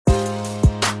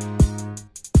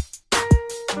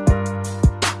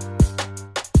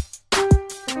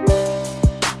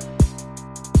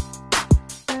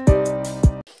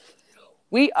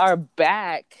We are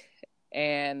back,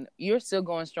 and you're still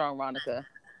going strong, Ronica.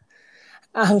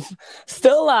 I'm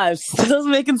still alive, still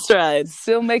making strides.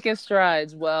 Still making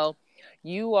strides. Well,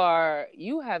 you're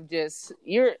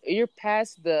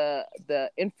past the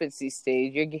infancy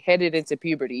stage. You're headed into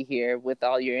puberty here with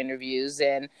all your interviews,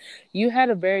 and you had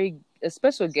a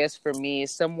special guest for me,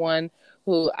 someone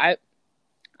who I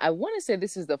want to say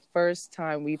this is the first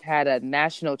time we've had a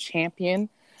national champion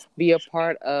be a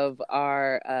part of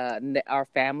our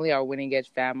family, our Winning Edge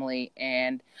family,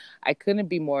 and I couldn't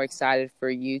be more excited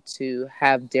for you to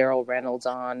have Daryl Reynolds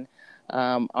on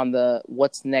the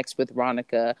What's Next with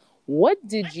Ronica. What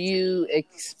did you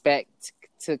expect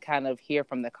to kind of hear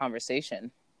from the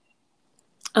conversation?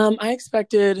 I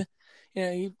expected,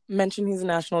 you mentioned he's a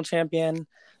national champion,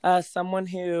 someone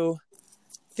who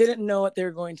didn't know what they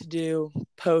were going to do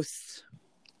post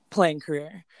playing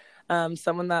career,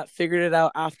 someone that figured it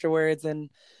out afterwards. And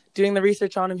doing the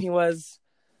research on him, he was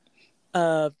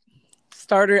a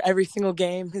starter every single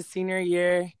game his senior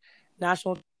year,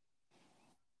 national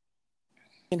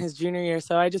in his junior year.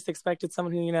 So I just expected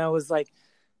someone who, was like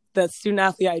the student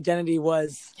athlete identity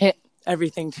was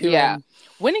everything to him.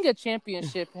 Winning a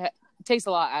championship takes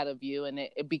a lot out of you, and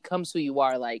it becomes who you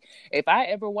are. Like, if I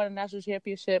ever won a national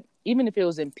championship, even if it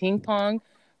was in ping pong,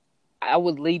 I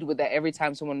would lead with that every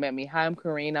time someone met me. Hi, I'm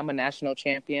Corrine. I'm a national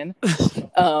champion.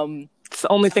 It's the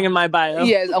only thing in my bio.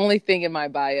 Yeah, it's the only thing in my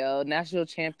bio. National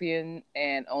champion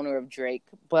and owner of Drake.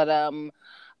 But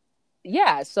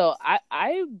so I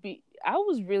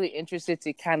was really interested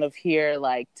to kind of hear,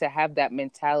 like, to have that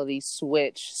mentality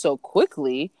switch so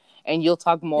quickly. And you'll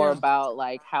talk more about,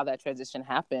 like, how that transition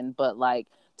happened. But, like,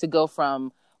 to go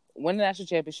from winning the national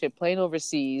championship, playing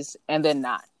overseas, and then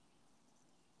not.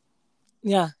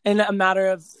 Yeah, in a matter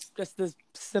of just this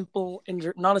simple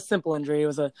injury, not a simple injury. It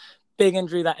was a big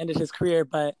injury that ended his career,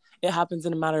 but it happens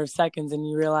in a matter of seconds, and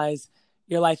you realize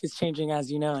your life is changing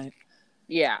as you know it.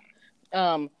 Yeah.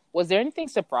 Was there anything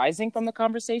surprising from the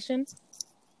conversation?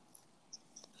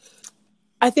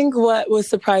 I think what was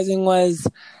surprising was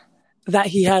that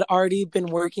he had already been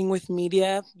working with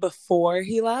media before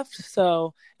he left.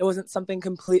 So it wasn't something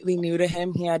completely new to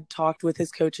him. He had talked with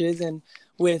his coaches and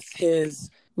with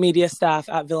his media staff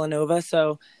at Villanova.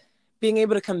 So being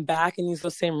able to come back and use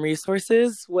those same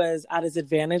resources was at his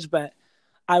advantage. But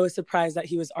I was surprised that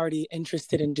he was already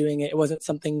interested in doing it. It wasn't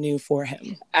something new for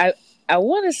him. I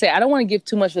want to say, I don't want to give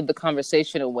too much of the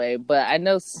conversation away, but I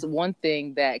know one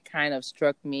thing that kind of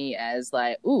struck me as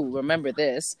like, ooh, remember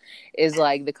this, is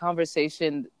like the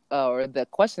conversation or the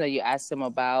question that you asked him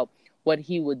about what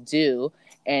he would do.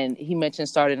 And he mentioned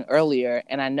starting earlier.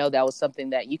 And I know that was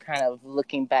something that you kind of,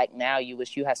 looking back now, you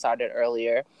wish you had started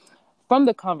earlier. From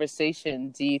the conversation,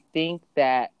 do you think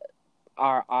that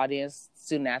our audience,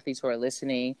 student athletes who are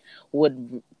listening,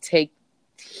 would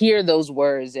hear those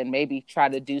words and maybe try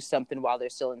to do something while they're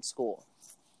still in school?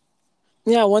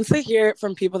 Yeah, once they hear it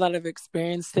from people that have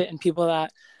experienced it and people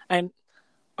that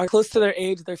are close to their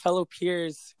age, their fellow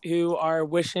peers who are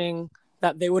wishing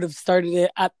that they would have started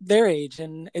it at their age.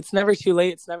 And it's never too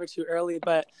late, it's never too early,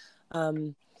 but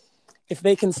if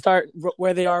they can start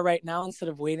where they are right now instead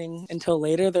of waiting until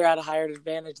later, they're at a higher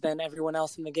advantage than everyone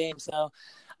else in the game. So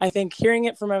I think hearing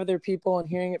it from other people and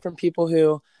hearing it from people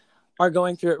who are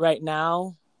going through it right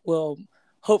now will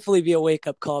hopefully be a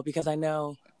wake-up call, because I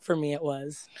know for me it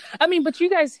was. I mean, but you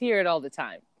guys hear it all the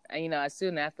time. As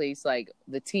student athletes, like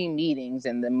the team meetings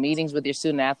and the meetings with your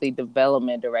student athlete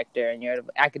development director and your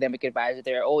academic advisor,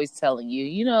 they're always telling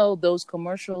you, those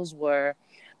commercials where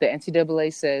the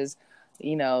NCAA says,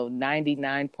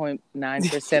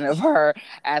 99.9% of her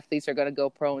athletes are going to go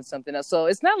pro in something else. So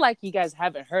it's not like you guys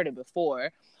haven't heard it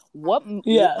before.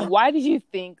 Why did you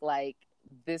think, like,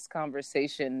 this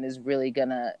conversation is really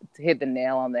gonna hit the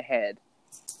nail on the head?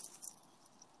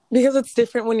 Because it's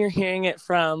different when you're hearing it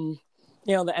from,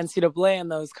 the NCAA and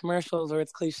those commercials, or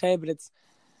it's cliche, but it's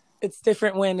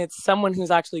different when it's someone who's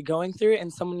actually going through it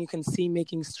and someone you can see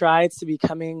making strides to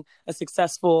becoming a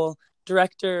successful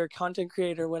director, content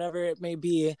creator, whatever it may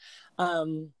be.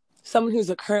 Someone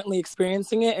who's currently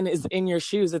experiencing it and is in your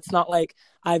shoes. It's not like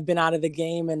I've been out of the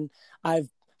game and I've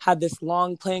had this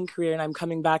long playing career and I'm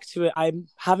coming back to it. I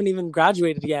haven't even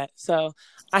graduated yet. So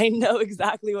I know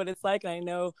exactly what it's like, and I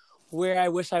know where I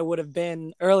wish I would have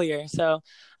been earlier. So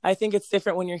I think it's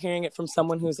different when you're hearing it from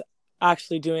someone who's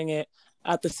actually doing it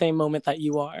at the same moment that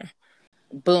you are.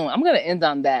 Boom. I'm going to end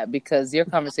on that because your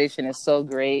conversation is so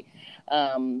great.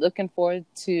 Looking forward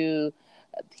to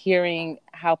hearing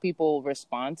how people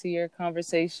respond to your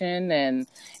conversation and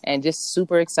just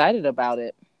super excited about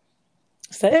it.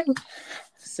 Same.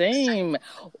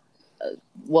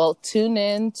 Well, tune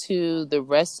in to the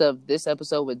rest of this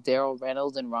episode with Daryl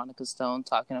Reynolds and Ronica Stone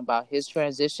talking about his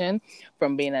transition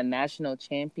from being a national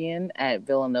champion at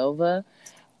Villanova,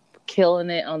 killing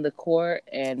it on the court,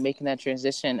 and making that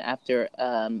transition after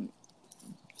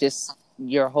just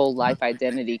your whole life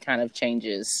identity kind of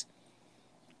changes.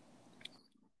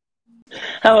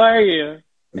 How are you?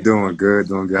 Doing good,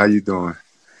 doing good. How you doing?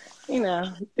 Doing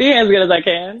as good as I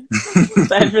can.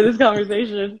 Excited for this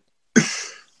conversation.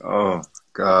 Oh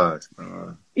God.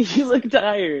 You look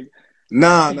tired.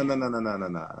 Nah.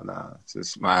 It's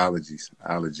just my allergies.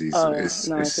 Oh,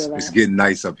 It's getting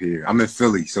nice up here. I'm in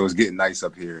Philly, so it's getting nice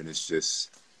up here, and it's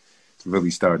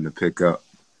really starting to pick up.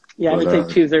 Yeah, I had to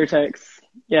take 2 Zyrtex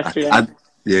yesterday.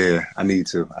 I need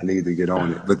to get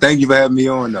on it. But thank you for having me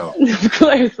on, though.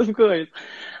 Of course.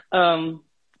 So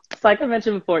like I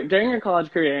mentioned before, during your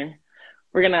college career,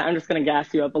 I'm just gonna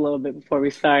gas you up a little bit before we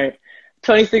start.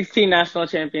 2016 national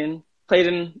champion, played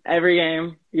in every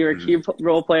game. You were a key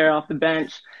role player off the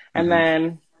bench. And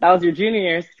then that was your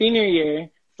senior year,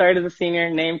 started as a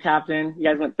senior, named captain. You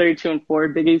guys went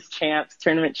 32-4, Big East champs,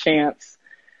 tournament champs.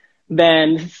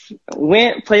 Then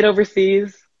played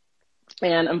overseas,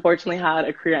 and unfortunately had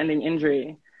a career-ending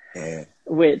injury,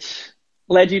 which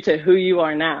led you to who you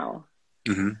are now.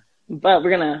 But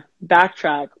we're going to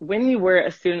backtrack. When you were a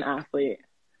student athlete,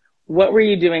 what were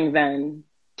you doing then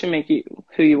to make you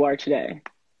who you are today?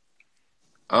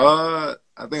 I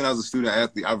think when I was a student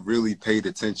athlete, I really paid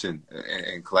attention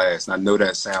in class. And I know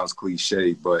that sounds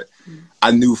cliche, but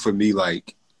I knew for me,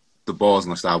 like, the ball's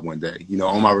going to stop one day. You know,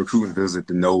 on my recruiting visit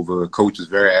to Nova, coach was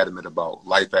very adamant about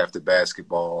life after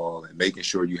basketball and making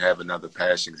sure you have another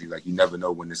passion. Because he's like, you never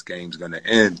know when this game's going to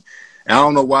end. And I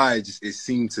don't know why it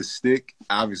seemed to stick.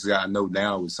 Obviously, I know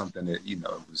now it was something that, you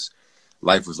know,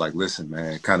 life was like, listen,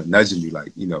 man, kind of nudging me,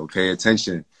 like, you know, pay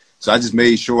attention. So I just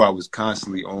made sure I was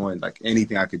constantly on, like,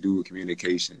 anything I could do with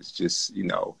communications, just, you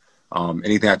know,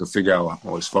 anything I could figure out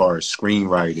as far as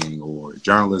screenwriting or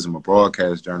journalism or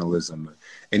broadcast journalism, or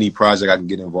any project I can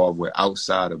get involved with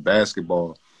outside of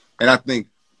basketball. And I think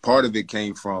part of it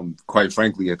came from, quite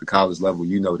frankly, at the college level,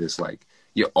 you know this, like,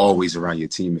 you're always around your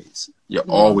teammates. You're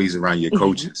always around your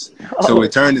coaches. So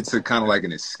it turned into kind of like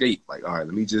an escape. Like, all right,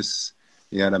 let me just,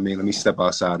 you know what I mean? Let me step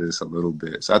outside of this a little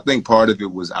bit. So I think part of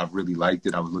it was I really liked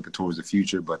it. I was looking towards the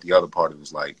future. But the other part of it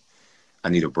was like, I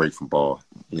need a break from ball.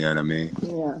 You know what I mean?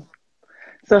 Yeah.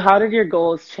 So how did your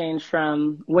goals change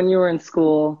from when you were in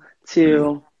school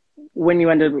to when you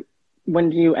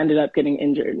ended up getting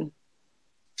injured?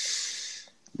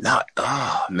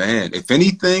 Man. If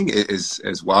anything,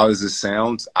 as wild as it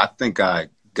sounds, I think I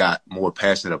got more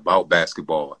passionate about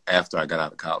basketball after I got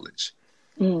out of college.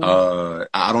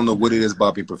 I don't know what it is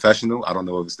about being professional. I don't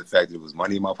know if it's the fact that it was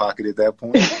money in my pocket at that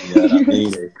point. You know what I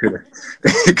mean? It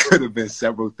could have been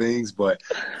several things, but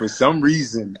for some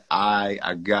reason I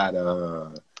got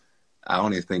I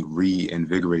don't even think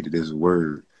reinvigorated is a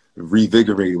word.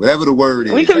 Revigorated, whatever the word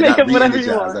is. We can make up whatever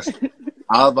you want.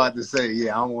 I was about to say,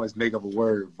 I don't want to make up a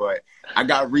word, but I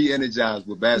got re-energized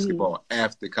with basketball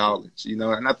after college, you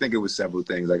know, and I think it was several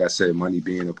things. Like I said, money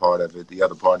being a part of it. The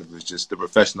other part of it was just the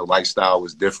professional lifestyle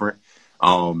was different.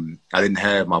 I didn't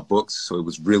have my books, so it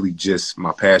was really just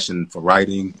my passion for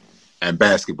writing and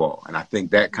basketball. And I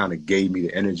think that kind of gave me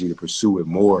the energy to pursue it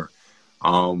more.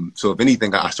 So if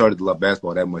anything, I started to love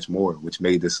basketball that much more, which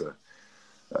made this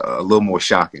a little more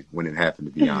shocking when it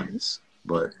happened, to be honest.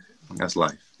 But that's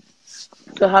life.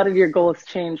 So how did your goals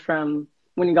change from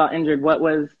when you got injured? What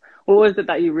was it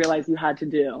that you realized you had to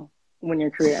do when your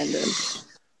career ended?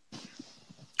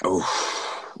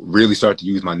 Really start to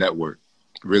use my network.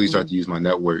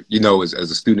 You know, as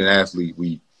a student athlete,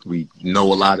 we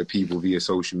know a lot of people via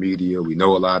social media. We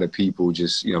know a lot of people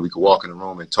just, you know, we could walk in the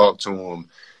room and talk to them,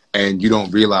 and you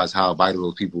don't realize how vital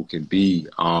those people can be.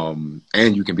 And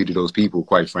you can be to those people,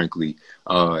 quite frankly,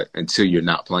 until you're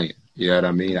not playing. You know what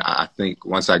I mean? I think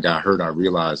once I got hurt, I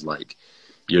realized, like,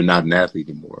 you're not an athlete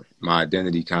anymore. My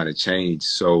identity kind of changed.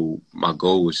 So my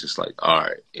goal was just like, all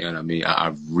right, you know what I mean?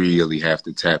 I really have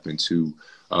to tap into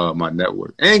my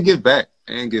network and give back.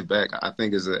 I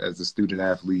think as a student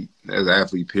athlete, as an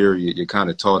athlete, period, you're kind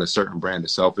of taught a certain brand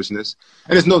of selfishness.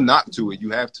 And there's no knock to it.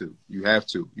 You have to,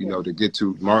 you know, to get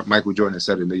to, Michael Jordan has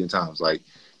said it a million times, like,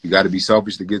 you got to be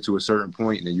selfish to get to a certain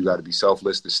point, and then you got to be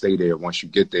selfless to stay there once you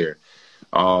get there.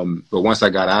 But once I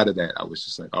got out of that, I was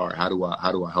just like, all right, how do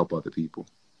I help other people?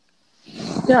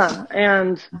 Yeah.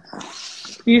 And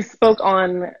you spoke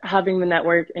on having the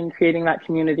network and creating that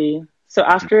community. So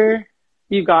after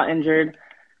you got injured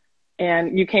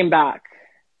and you came back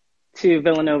to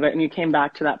Villanova and you came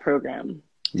back to that program.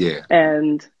 Yeah.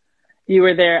 And you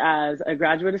were there as a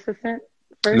graduate assistant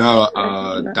first?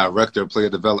 No, director of player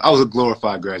development. I was a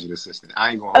glorified graduate assistant.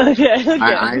 I ain't gonna. Okay.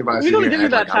 I ain't about to We're sit gonna here give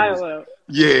and you act that like I was. title.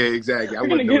 Yeah, exactly. I We're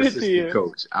wasn't gonna no give it to you. assistant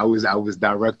coach. I was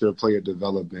director of player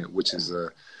development, which is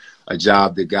a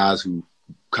job that guys who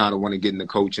kind of want to get into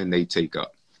coaching, they take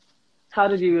up. How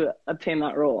did you obtain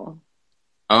that role?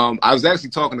 I was actually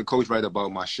talking to Coach Wright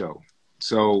about my show.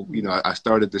 So, you know, I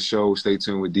started the show, Stay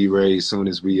Tuned with D-Ray, as soon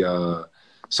as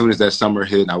that summer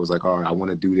hit, I was like, all right, I want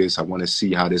to do this. I want to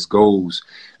see how this goes.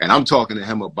 And I'm talking to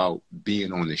him about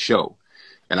being on the show.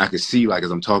 And I could see, like,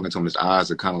 as I'm talking to him, his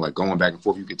eyes are kind of like going back and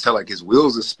forth. You could tell, like, his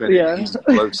wheels are spinning. Yeah. And he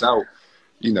blurts out,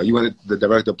 you know, you wanted the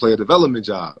director of player development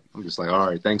job. I'm just like, all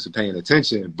right, thanks for paying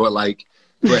attention. But, like,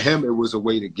 for him, it was a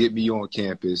way to get me on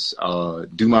campus,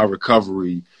 do my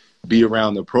recovery, be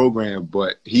around the program.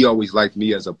 But he always liked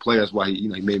me as a player. That's why he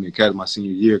made me a captain my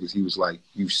senior year, because he was like,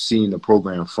 you've seen the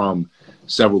program from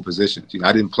several positions. You know,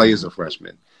 I didn't play as a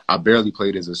freshman. I barely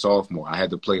played as a sophomore. I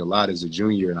had to play a lot as a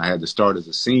junior, and I had to start as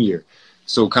a senior.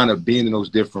 So kind of being in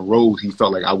those different roles, he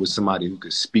felt like I was somebody who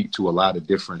could speak to a lot of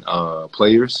different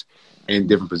players in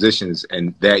different positions.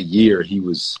 And that year he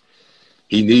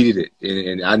needed it,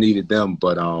 and I needed them.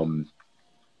 But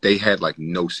they had like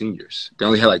no seniors. They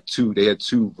only had like two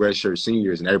redshirt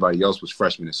seniors, and everybody else was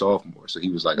freshmen and sophomores. So he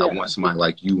was like, I want somebody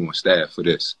like you on staff for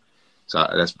this. So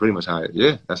that's pretty much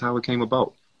that's how it came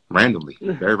about. Randomly,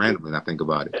 very randomly, when I think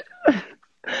about it.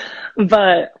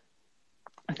 But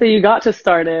so you got to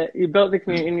start it, you built the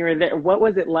community, and you were there. What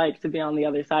was it like to be on the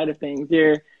other side of things?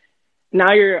 You're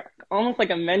almost like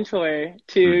a mentor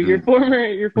to your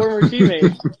former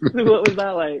teammates. What was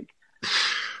that like?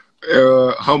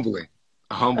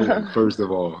 Humbling, first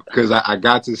of all, because I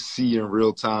got to see in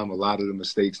real time a lot of the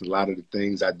mistakes and a lot of the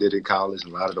things I did in college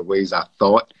and a lot of the ways I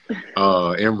thought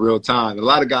in real time. And a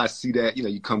lot of guys see that, you know,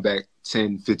 you come back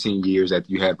 10, 15 years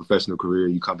after you had a professional career,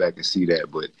 you come back and see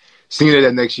that. But seeing it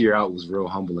that next year out was real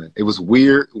humbling. It was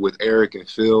weird with Eric and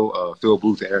Phil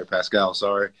Booth and Eric Pascal,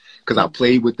 because I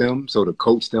played with them. So to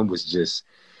coach them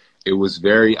it was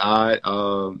very odd.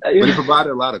 But it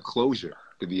provided a lot of closure,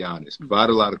 to be honest.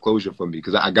 Provided a lot of closure for me,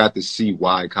 because I got to see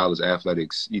why college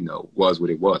athletics, you know, was what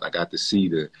it was. I got to see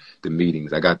the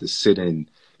meetings. I got to sit in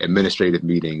administrative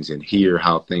meetings and hear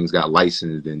how things got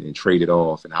licensed and traded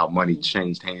off and how money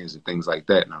changed hands and things like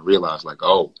that. And I realized, like,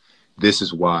 oh, this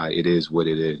is why it is what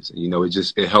it is. And, you know,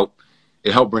 it helped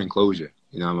bring closure,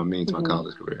 you know what I mean, to my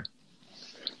college career.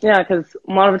 Yeah, because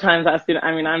a lot of the times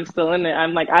I'm still in it.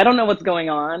 I'm like, I don't know what's going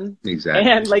on.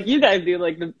 Exactly. And like you guys do,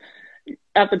 like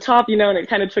at the top, you know, and it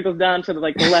kind of trickles down to the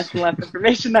less and less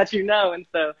information that you know. And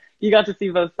so you got to see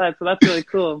both sides. So that's really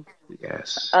cool.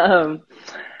 Yes.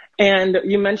 And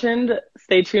you mentioned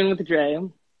Stay Tuned with Dre.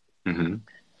 Mm-hmm.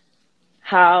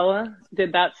 How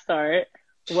did that start?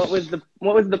 What was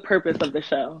the purpose of the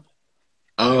show?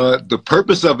 The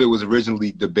purpose of it was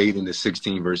originally debating the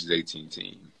 16 versus 18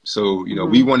 team. So, you know,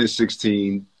 we won in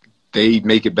 16. They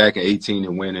make it back at 18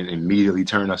 and win and immediately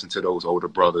turn us into those older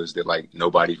brothers that, like,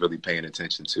 nobody's really paying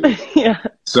attention to. Yeah.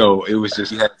 So it was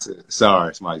just, you had to,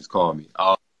 sorry, somebody's called me.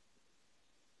 I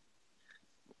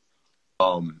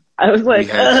was like,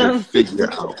 we had to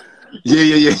figure out.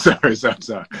 Yeah. Sorry.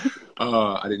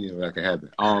 I didn't even know that could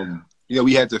happen. You know,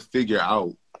 we had to figure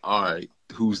out, all right,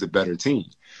 who's the better team?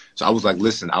 So I was like,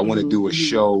 listen, I want to do a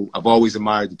show. I've always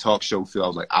admired the talk show feel. I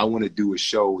was like, I want to do a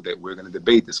show that we're going to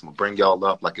debate this. I'm going to bring y'all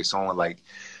up like it's on, like,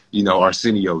 you know,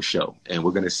 Arsenio show. And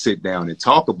we're going to sit down and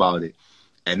talk about it.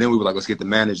 And then we were like, let's get the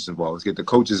managers involved. Let's get the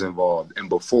coaches involved. And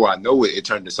before I know it, it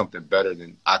turned into something better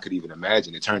than I could even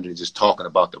imagine. It turned into just talking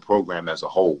about the program as a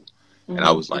whole. And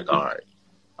I was like, all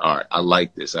right, I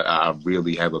like this. I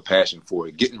really have a passion for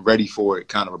it. Getting ready for it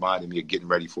kind of reminded me of getting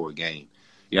ready for a game.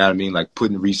 You know what I mean? Like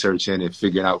putting research in and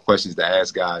figuring out questions to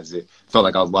ask guys. It felt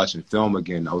like I was watching film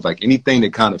again. I was like, anything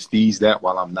that kind of feeds that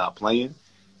while I'm not playing,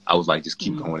 I was like, just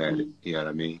keep going at it. You know what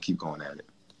I mean? Keep going at it.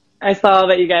 I saw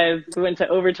that you guys went to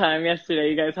overtime yesterday.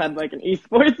 You guys had like an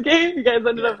esports game. You guys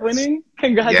ended up winning.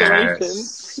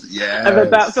 Congratulations. Yes. I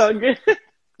bet that felt good.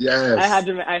 Yes. I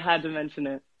had to mention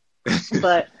it.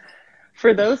 But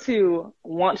for those who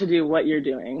want to do what you're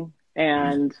doing,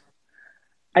 and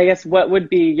I guess what would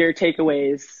be your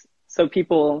takeaways so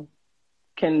people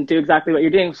can do exactly what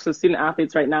you're doing, so student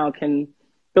athletes right now can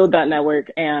build that network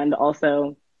and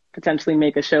also potentially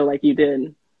make a show like you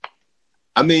did?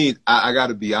 I mean, I got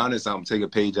to be honest. I'm take a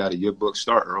page out of your book.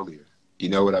 Start earlier. You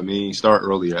know what I mean? Start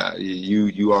earlier.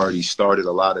 You already started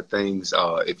a lot of things.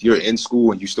 If you're in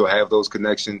school and you still have those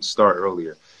connections, start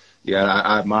earlier. Yeah,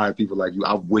 I admire people like you.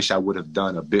 I wish I would have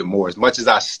done a bit more. As much as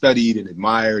I studied and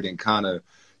admired and kind of,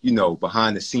 you know,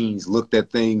 behind the scenes looked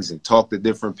at things and talked to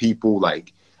different people,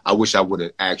 like I wish I would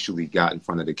have actually got in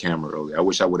front of the camera earlier. I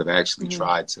wish I would have actually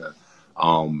tried to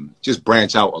just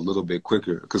branch out a little bit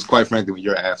quicker. Because quite frankly, when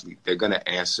you're an athlete, they're going to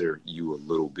answer you a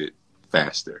little bit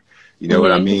faster. You know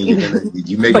what I mean?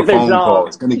 You make a phone call,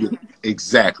 it's going to get,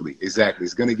 exactly.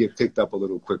 It's going to get picked up a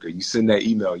little quicker. You send that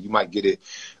email, you might get it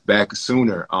back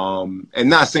sooner. And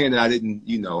not saying that I didn't,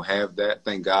 have that.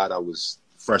 Thank God I was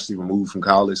freshly removed from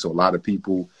college. So a lot of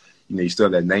people, you still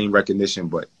have that name recognition,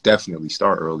 but definitely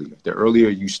start earlier. The earlier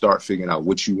you start figuring out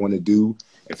what you want to do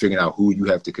and figuring out who you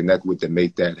have to connect with to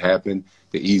make that happen,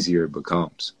 the easier it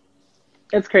becomes.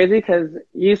 It's crazy because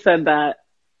you said that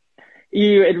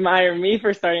you admire me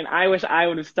for starting. I wish I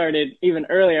would have started even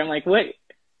earlier. I'm like, wait.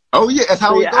 Oh yeah, that's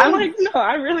how it goes. I'm like, no,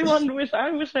 I really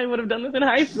I wish I would have done this in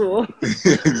high school.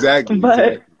 Exactly.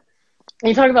 But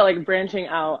you talk about like branching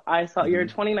out. I saw your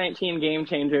 2019 game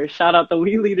changer. Shout out the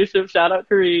We Leadership. Shout out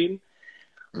Kareem.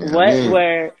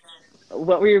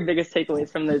 What were your biggest takeaways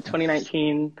from the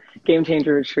 2019 game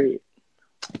changer retreat?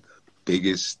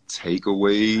 Biggest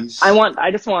takeaways?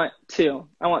 I just want two.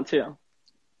 I want two.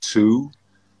 Two?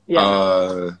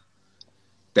 Yeah.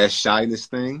 That shyness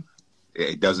thing,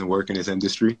 it doesn't work in this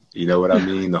industry. You know what I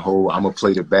mean? The whole I'm gonna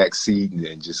play the back seat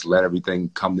and just let everything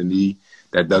come to me.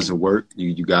 That doesn't work.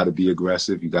 You got to be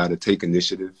aggressive. You got to take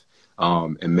initiative,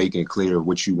 and make it clear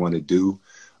what you want to do,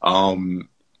 and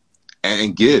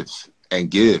give.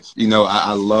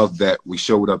 I love that we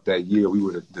showed up that year. We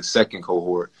were the second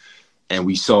cohort, and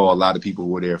we saw a lot of people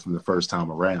who were there from the first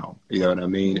time around. You know what I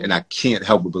mean? And I can't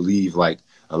help but believe like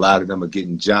a lot of them are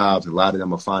getting jobs. A lot of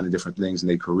them are finding different things in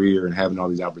their career and having all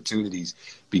these opportunities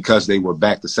because they were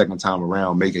back the second time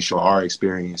around, making sure our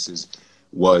experiences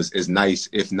was as nice,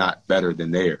 if not better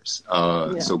than theirs.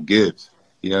 So give,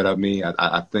 you know what I mean?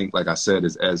 I think, like I said,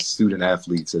 as student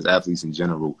athletes, as athletes in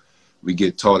general, we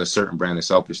get taught a certain brand of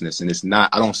selfishness. And it's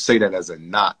not, I don't say that as a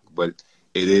knock, but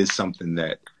it is something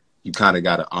that you kind of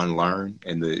got to unlearn.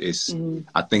 And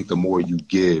I think the more you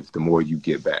give, the more you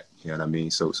get back. You know what I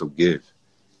mean? So give.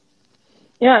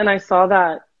 Yeah. And I saw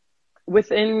that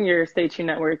within your Stay Tuned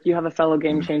network, you have a fellow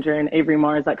game changer in Avery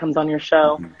Mars that comes on your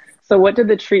show. So what did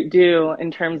the treat do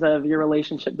in terms of your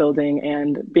relationship building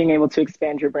and being able to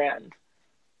expand your brand?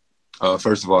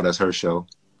 First of all, that's her show.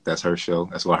 That's her show.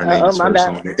 That's why her name is first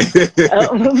on it. It's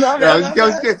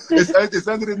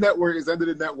under the network. It's under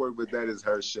the network, but that is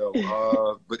her show.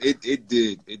 But it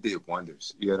did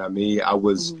wonders. You know what I mean?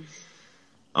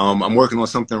 I'm working on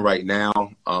something right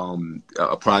now,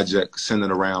 a project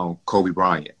centered around Kobe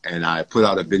Bryant, and I put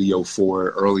out a video for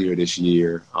it earlier this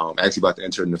year. Actually about to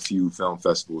enter in a few film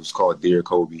festivals called Dear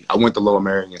Kobe. I went to Lower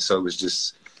Merion, so it was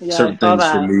just certain things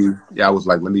for me. Yeah, I was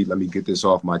like, let me get this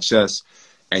off my chest.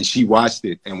 And she watched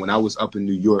it, and when I was up in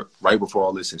New York, right before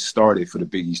all this had started for the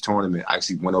Big East tournament, I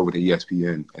actually went over to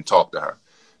ESPN and talked to her.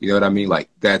 You know what I mean? Like,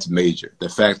 that's major. The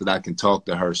fact that I can talk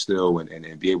to her still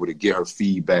and be able to get her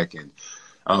feedback and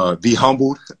be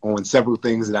humbled on several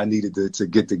things that I needed to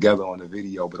get together on the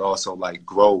video, but also like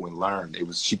grow and learn.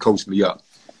 She coached me up.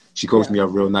 She coached me up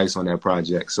real nice on that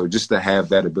project. So just to have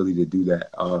that ability to do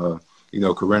that,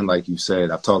 Corinne, like you said,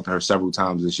 I've talked to her several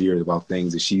times this year about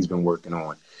things that she's been working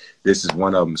on. This is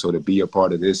one of them. So to be a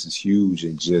part of this is huge.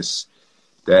 And just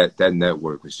that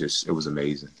network was it was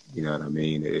amazing. You know what I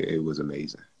mean? It was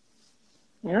amazing.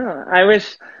 Yeah.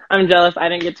 I'm jealous. I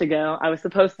didn't get to go. I was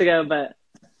supposed to go, but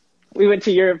we went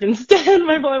to Europe instead,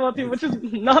 my volleyball team, which is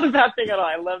not a bad thing at all.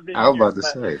 I love being I was about to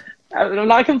say. I'm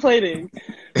not complaining.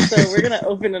 So we're going to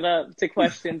open it up to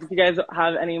questions. If you guys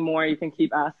have any more, you can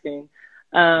keep asking.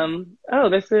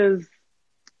 This is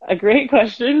a great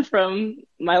question from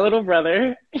my little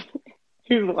brother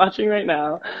who's watching right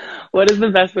now. What is the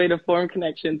best way to form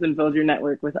connections and build your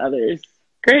network with others?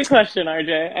 Great question,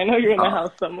 RJ. I know you're in the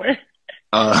house somewhere.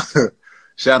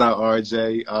 Shout out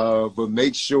RJ. But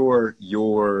make sure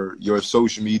your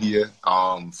social media,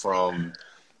 from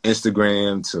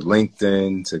Instagram to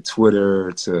LinkedIn to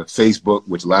Twitter to Facebook,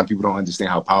 which a lot of people don't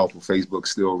understand how powerful Facebook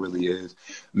still really is.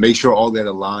 Make sure all that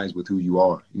aligns with who you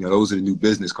are. Those are the new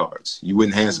business cards. You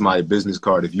wouldn't hand somebody a business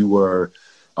card if you were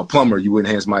a plumber. You wouldn't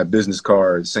hand somebody a business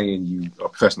card saying you are a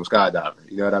professional skydiver.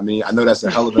 You know what I mean? I know that's a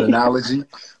hell of an analogy,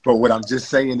 but what I'm just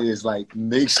saying is like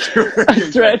make sure a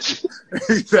stretch.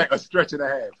 Exactly, a stretch and a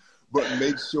half. But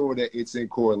make sure that it's in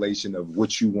correlation of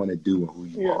what you want to do and who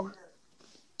you are.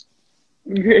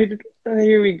 Great.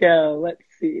 Here we go. Let's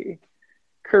see.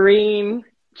 Kareem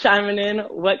chiming in.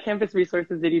 What campus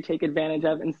resources did you take advantage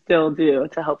of and still do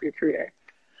to help your career?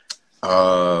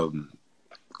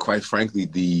 Quite frankly,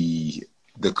 the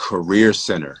Career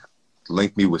Center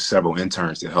linked me with several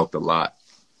interns that helped a lot.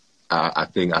 I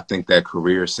think that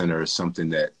Career Center is something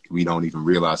that we don't even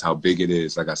realize how big it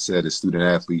is. Like I said, as student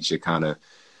athletes, you're kind of,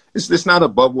 it's not a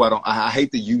bubble. I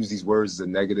hate to use these words as a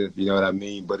negative, you know what I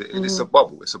mean? But it's a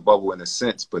bubble. It's a bubble in a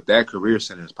sense. But that career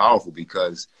center is powerful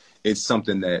because it's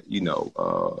something that,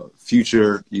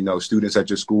 future, students at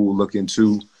your school look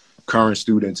into, current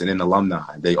students, and then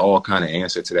alumni. They all kind of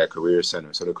answer to that career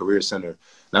center. So the career center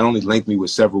not only linked me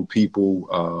with several people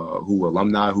who were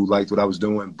alumni who liked what I was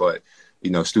doing, but,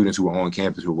 students who were on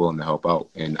campus who were willing to help out.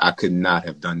 And I could not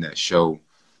have done that show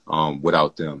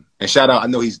without them. And shout out, I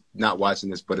know he's not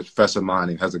watching this, but a professor of mine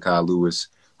named Hezekiah Lewis,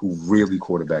 who really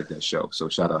quarterbacked that show. So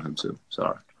shout out him too.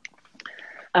 Sorry.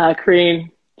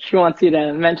 Kareem, she wants you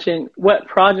to mention, what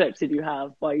project did you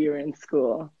have while you were in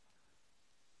school?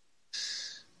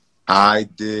 I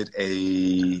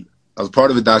was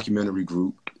part of a documentary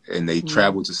group, and they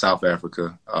traveled to South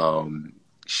Africa,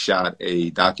 shot a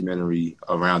documentary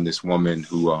around this woman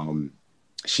who,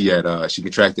 she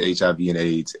contracted HIV and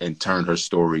AIDS and turned her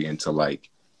story into like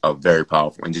a very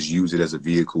powerful, and just used it as a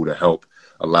vehicle to help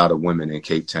a lot of women in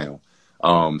Cape Town.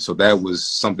 So that was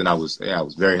something I was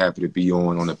very happy to be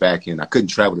on the back end. I couldn't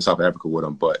travel to South Africa with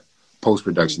them, but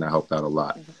post-production, I helped out a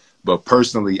lot. But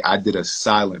personally, I did a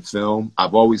silent film.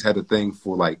 I've always had a thing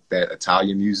for like that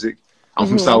Italian music. I'm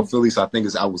from South Philly, so I think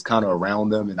I was kind of around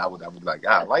them, and I would be like,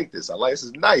 I like this. This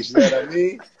is nice. You know what I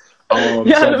mean?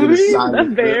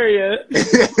 That's Bay Area.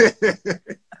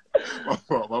 My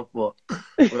fault.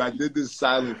 But I did this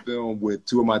silent film with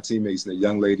two of my teammates and a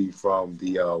young lady from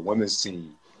the women's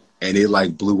team, and it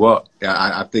like blew up.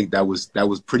 I think that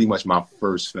was pretty much my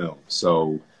first film.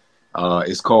 So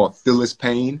it's called Phyllis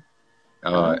Pain,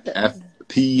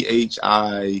 PHILLIS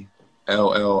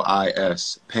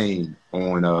Pain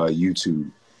on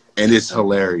YouTube, and it's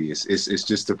hilarious. It's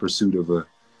just the pursuit of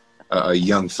a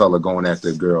young fella going after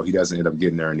a girl. He doesn't end up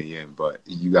getting there in the end, but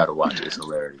you got to watch it. It's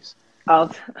hilarious.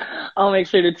 I'll make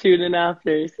sure to tune in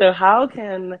after. So how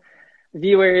can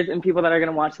viewers and people that are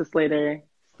going to watch this later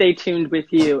stay tuned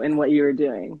with you and what you are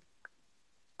doing?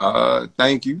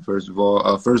 Thank you. First of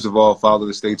all, follow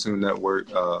the Stay Tuned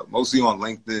Network, mostly on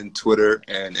LinkedIn, Twitter,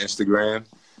 and Instagram.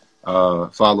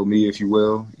 Follow me if you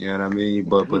will, you know what I mean?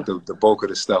 But the bulk of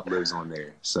the stuff lives on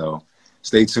there. So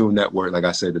Stay Tuned Network, like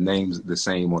I said, the name's the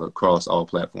same across all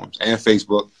platforms. And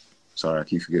Facebook. Sorry, I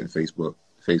keep forgetting Facebook.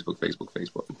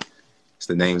 Facebook. It's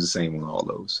the name's the same on all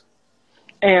those.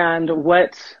 And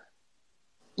what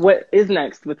is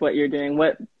next with what you're doing?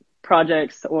 What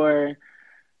projects or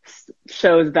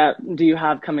shows that do you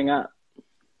have coming up?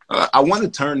 I want to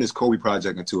turn this Kobe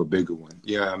project into a bigger one.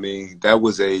 Yeah, I mean, that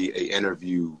was a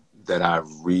interview that I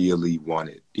really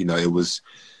wanted. It was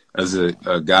as a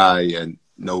guy at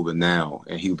Nova now,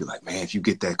 and he would be like, man, if you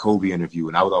get that Kobe interview,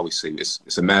 and I would always say,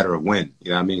 it's a matter of when. You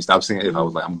know what I mean? Stop saying if. I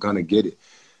was like, I'm going to get it.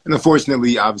 And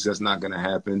unfortunately, obviously, that's not going to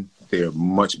happen. There are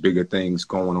much bigger things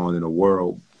going on in the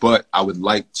world. But I would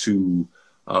like to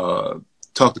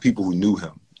talk to people who knew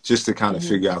him, just to kind of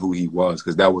figure out who he was,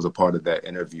 because that was a part of that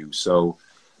interview. So,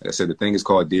 like I said, the thing is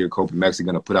called Dear Kobe. I'm actually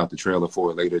going to put out the trailer for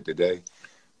it later today.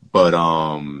 But,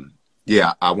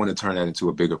 yeah, I want to turn that into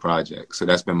a bigger project. So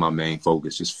that's been my main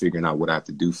focus, just figuring out what I have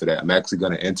to do for that. I'm actually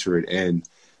going to enter it in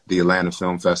the Atlanta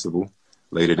Film Festival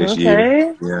later this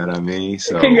year. You know what I mean?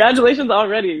 So congratulations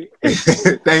already.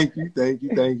 Thank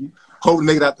you. Hope to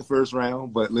make it out the first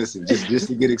round. But listen, just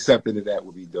to get accepted to that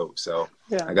would be dope. So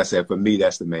like I said, for me,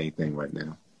 that's the main thing right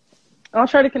now. I'll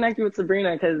try to connect you with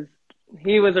Sabrina because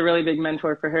he was a really big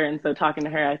mentor for her. And so talking to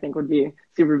her, I think would be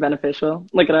super beneficial.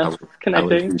 Look at us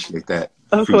connecting. I would appreciate that.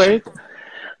 Of course.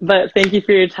 But thank you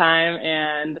for your time.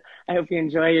 And I hope you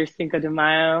enjoy your Cinco de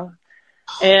Mayo.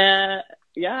 And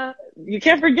yeah, you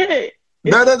can't forget it.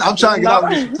 No, I'm trying to get out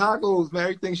and get some tacos, man.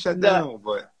 Everything's shut down,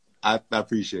 but I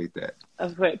appreciate that.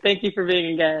 Of course. Thank you for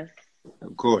being a guest.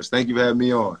 Of course. Thank you for having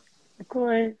me on. Of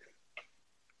course.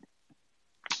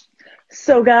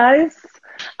 So, guys,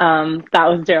 that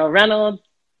was Daryl Reynolds.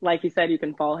 Like he said, you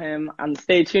can follow him on the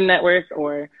Stay Tuned Network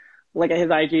or look at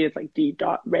his IG. It's like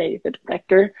d.ray, the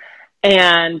director.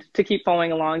 And to keep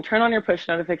following along, turn on your push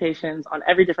notifications on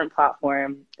every different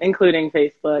platform, including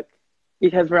Facebook,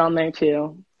 because we're on there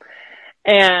too.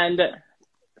 And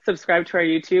subscribe to our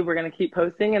YouTube. We're going to keep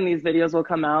posting, and these videos will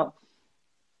come out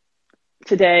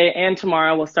today and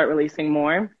tomorrow. We'll start releasing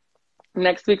more.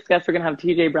 Next week's guest, we're going to have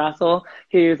TJ Brassel.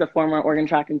 He's a former Oregon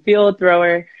track and field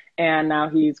thrower, and now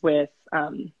he's with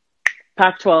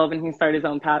Pac-12, and he started his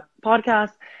own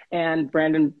podcast. And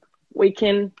Brandon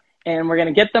Wakin, and we're going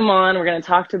to get them on. We're going to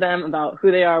talk to them about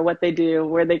who they are, what they do,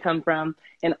 where they come from.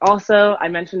 And also, I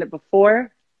mentioned it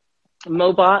before,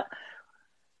 Mobot.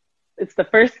 It's the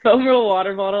first foam roll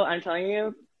water bottle. I'm telling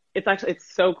you,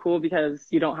 it's so cool because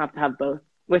you don't have to have both.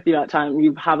 with you at time.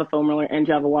 You have a foam roller and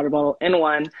you have a water bottle in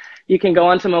one. You can go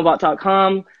onto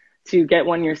mobot.com to get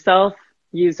one yourself.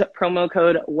 Use promo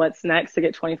code What's Next to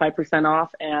get 25%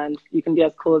 off, and you can be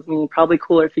as cool as me. Probably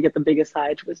cooler if you get the biggest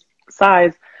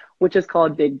size, which is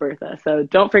called Big Bertha. So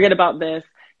don't forget about this,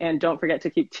 and don't forget to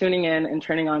keep tuning in and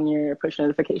turning on your push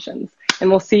notifications. And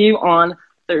we'll see you on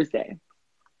Thursday.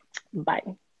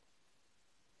 Bye.